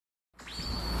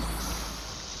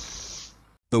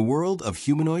The world of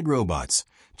humanoid robots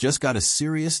just got a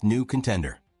serious new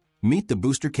contender. Meet the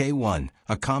Booster K1,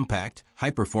 a compact,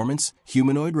 high-performance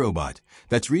humanoid robot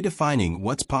that's redefining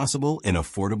what's possible in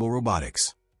affordable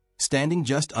robotics. Standing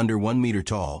just under 1 meter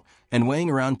tall and weighing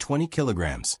around 20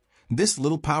 kilograms, this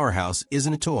little powerhouse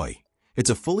isn't a toy. It's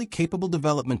a fully capable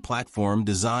development platform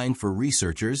designed for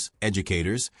researchers,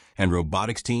 educators, and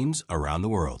robotics teams around the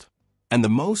world. And the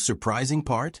most surprising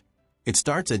part? It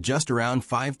starts at just around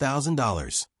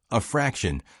 $5,000, a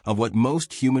fraction of what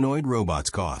most humanoid robots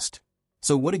cost.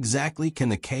 So what exactly can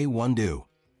the K1 do?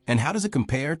 And how does it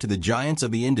compare to the giants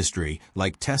of the industry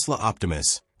like Tesla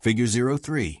Optimus, Figure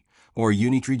 03, or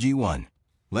Unitree G1?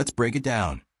 Let's break it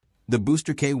down. The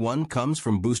Booster K1 comes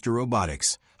from Booster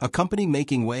Robotics, a company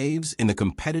making waves in the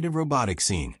competitive robotics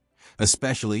scene,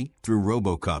 especially through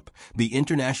RoboCup, the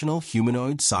international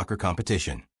humanoid soccer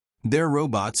competition. Their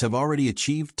robots have already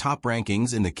achieved top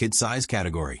rankings in the kid-size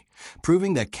category,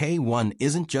 proving that K1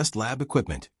 isn't just lab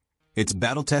equipment. It's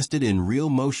battle-tested in real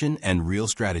motion and real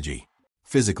strategy.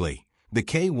 Physically, the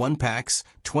K1 packs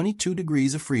 22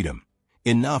 degrees of freedom,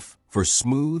 enough for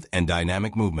smooth and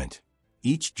dynamic movement.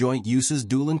 Each joint uses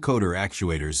dual-encoder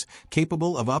actuators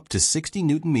capable of up to 60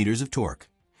 Newton-meters of torque,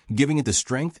 giving it the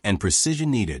strength and precision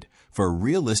needed for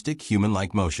realistic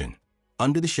human-like motion.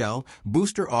 Under the shell,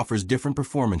 Booster offers different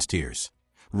performance tiers,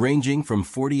 ranging from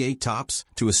 48 TOPS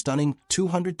to a stunning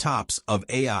 200 TOPS of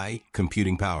AI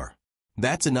computing power.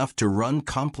 That's enough to run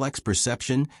complex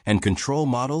perception and control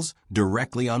models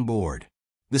directly on board.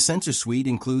 The sensor suite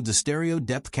includes a stereo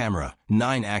depth camera,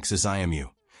 9-axis IMU,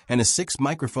 and a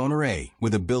 6-microphone array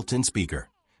with a built-in speaker,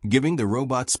 giving the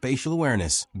robot spatial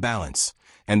awareness, balance,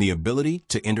 and the ability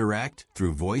to interact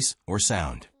through voice or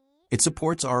sound. It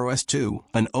supports ROS2,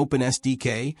 an open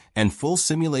SDK, and full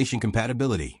simulation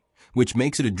compatibility, which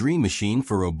makes it a dream machine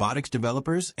for robotics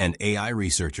developers and AI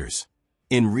researchers.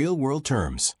 In real-world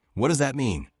terms, what does that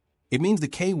mean? It means the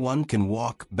K1 can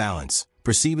walk, balance,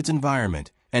 perceive its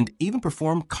environment, and even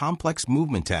perform complex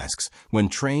movement tasks when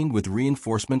trained with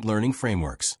reinforcement learning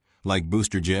frameworks, like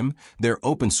Booster Gym, their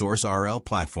open-source RL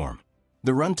platform.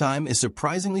 The runtime is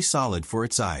surprisingly solid for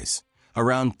its size,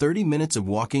 around 30 minutes of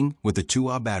walking with a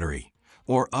 2Ah battery,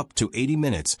 or up to 80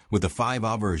 minutes with a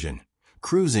 5Ah version,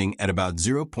 cruising at about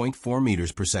 0.4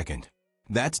 meters per second.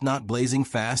 That's not blazing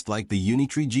fast like the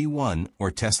Unitree G1 or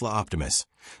Tesla Optimus.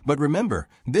 But remember,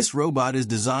 this robot is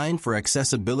designed for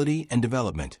accessibility and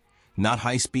development, not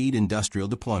high-speed industrial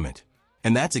deployment.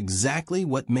 And that's exactly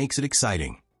what makes it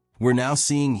exciting. We're now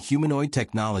seeing humanoid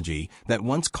technology that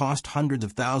once cost hundreds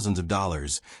of thousands of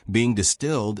dollars being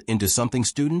distilled into something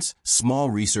students,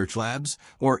 small research labs,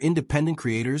 or independent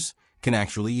creators can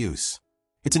actually use.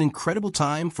 It's an incredible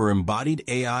time for embodied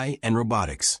AI and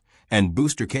robotics, and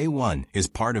Booster K1 is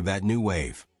part of that new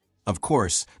wave. Of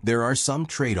course, there are some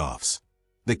trade-offs.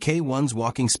 The K1's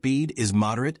walking speed is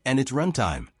moderate and its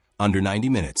runtime, under 90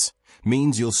 minutes,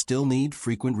 means you'll still need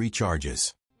frequent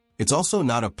recharges. It's also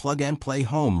not a plug-and-play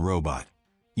home robot.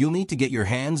 You'll need to get your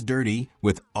hands dirty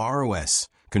with ROS,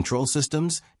 control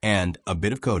systems, and a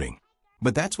bit of coding.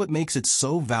 But that's what makes it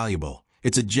so valuable.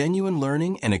 It's a genuine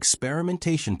learning and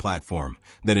experimentation platform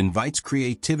that invites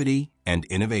creativity and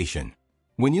innovation.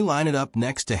 When you line it up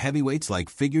next to heavyweights like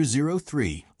Figure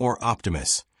 03 or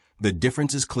Optimus, the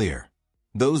difference is clear.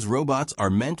 Those robots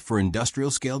are meant for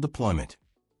industrial-scale deployment.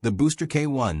 The Booster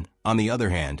K1, on the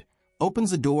other hand,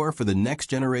 opens the door for the next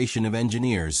generation of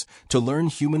engineers to learn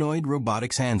humanoid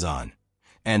robotics hands-on,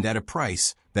 and at a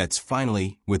price that's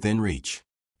finally within reach.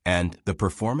 And the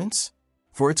performance?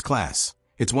 For its class,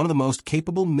 it's one of the most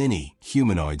capable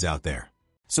mini-humanoids out there.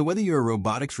 So whether you're a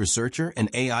robotics researcher, an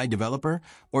AI developer,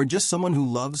 or just someone who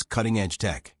loves cutting-edge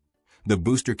tech, the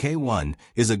Booster K1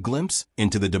 is a glimpse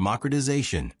into the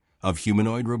democratization of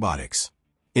humanoid robotics.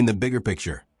 In the bigger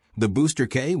picture, the Booster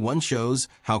K1 shows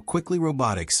how quickly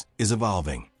robotics is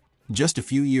evolving. Just a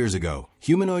few years ago,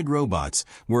 humanoid robots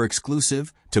were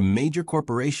exclusive to major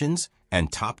corporations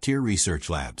and top-tier research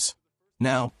labs.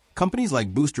 Now, companies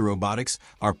like Booster Robotics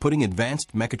are putting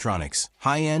advanced mechatronics,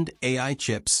 high-end AI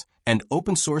chips, and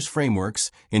open-source frameworks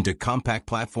into compact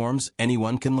platforms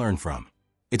anyone can learn from.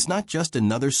 It's not just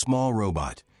another small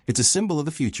robot. It's a symbol of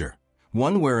the future.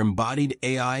 One where embodied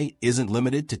AI isn't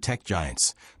limited to tech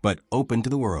giants, but open to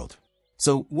the world.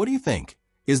 So, what do you think?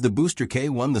 Is the Booster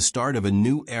K1 the start of a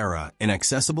new era in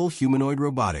accessible humanoid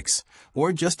robotics,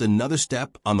 or just another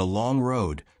step on the long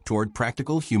road toward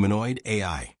practical humanoid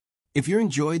AI? If you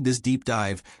enjoyed this deep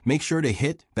dive, make sure to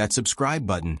hit that subscribe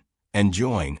button and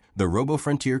join the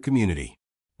RoboFrontier community.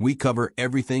 We cover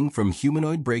everything from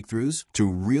humanoid breakthroughs to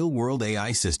real-world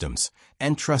AI systems,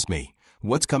 and trust me,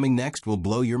 what's coming next will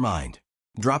blow your mind.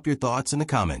 Drop your thoughts in the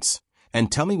comments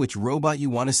and tell me which robot you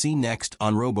want to see next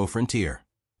on RoboFrontier.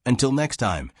 Until next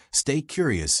time, stay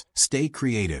curious, stay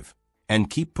creative, and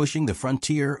keep pushing the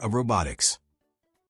frontier of robotics.